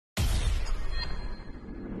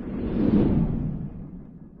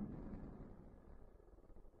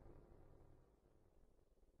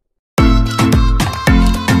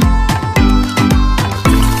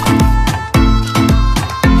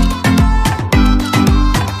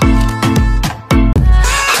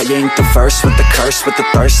went the first with the curse, with the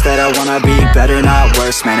thirst that I wanna be better, not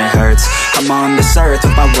worse. Man, it hurts. I'm on this earth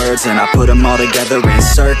with my words, and I put them all together,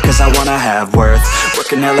 insert, cause I wanna have worth.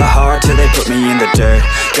 Working hella hard till they put me in the dirt.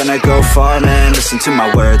 Gonna go far, man, listen to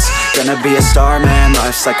my words. Gonna be a star, man,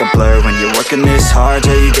 life's like a blur. When you're working this hard,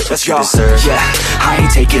 yeah, you get what you deserve. Yeah, I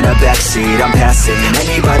ain't taking a backseat, I'm passing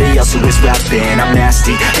anybody else who is rapping. I'm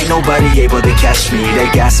nasty, ain't nobody able to catch me. They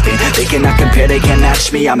gasping, they cannot compare, they can't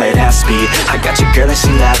match me. I'm at half speed, I got your girl and she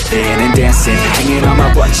laughing and dancing, hanging on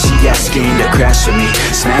my butt, she asking to crash with me,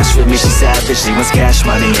 smash with me. She savage, she wants cash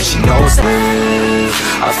money, and she knows live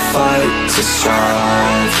a fight to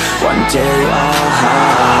strive. One day I'll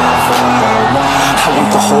have what I want. I want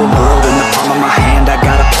the whole world in the palm of my hand, I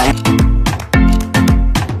got a plan.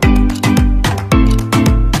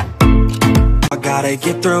 Gotta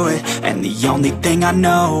get through it, and the only thing I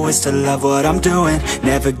know is to love what I'm doing.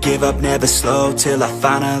 Never give up, never slow, till I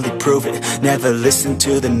finally prove it. Never listen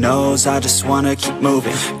to the no's, I just wanna keep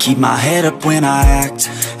moving. Keep my head up when I act,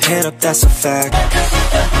 head up, that's a fact.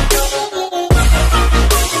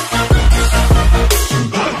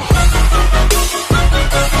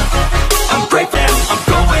 I'm breaking, I'm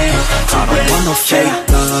going, I don't want no fake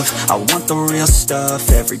love, I want the real stuff.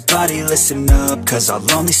 Everybody listen up, cause I'll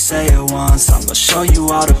only say it once. I'm gonna show you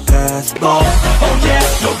all the path. Oh, oh yeah,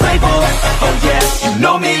 no label. Oh yeah, you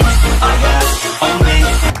know me, I have only.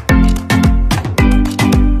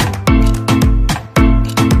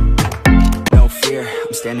 No fear,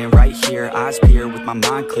 I'm standing right here, eyes peer, with my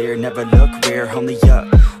mind clear. Never look rear, only up,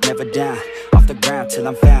 never down. Off the ground till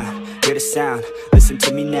I'm found. Hear the sound, listen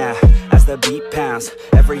to me now, as the beat pounds.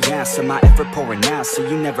 Every ounce of my effort pouring out, so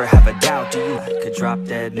you never have a doubt. Do you could drop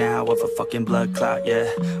dead now of a fucking blood clot, yeah.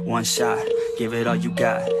 One shot, give it all you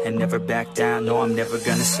got, and never back down, no I'm never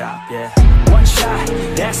gonna stop, yeah. One shot,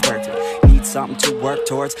 that's perfect. Need something to work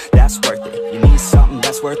towards, that's worth it. You need something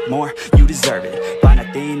that's worth more, you deserve it. Find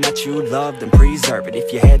a thing that you love, then preserve it.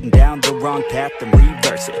 If you're heading down the wrong path, then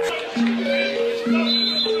reverse it.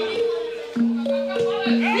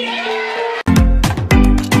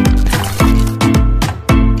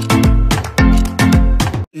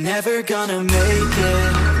 Never gonna make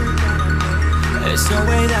it, there's no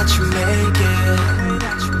way that you make it.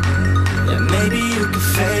 And maybe you can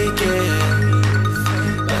fake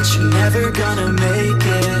it, but you're never gonna make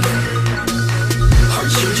it. Are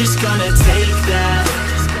you just gonna take that,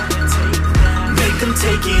 make them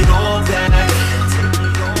take it all back?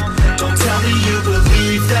 Don't tell me you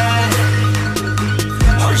believe that.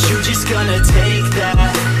 Are you just gonna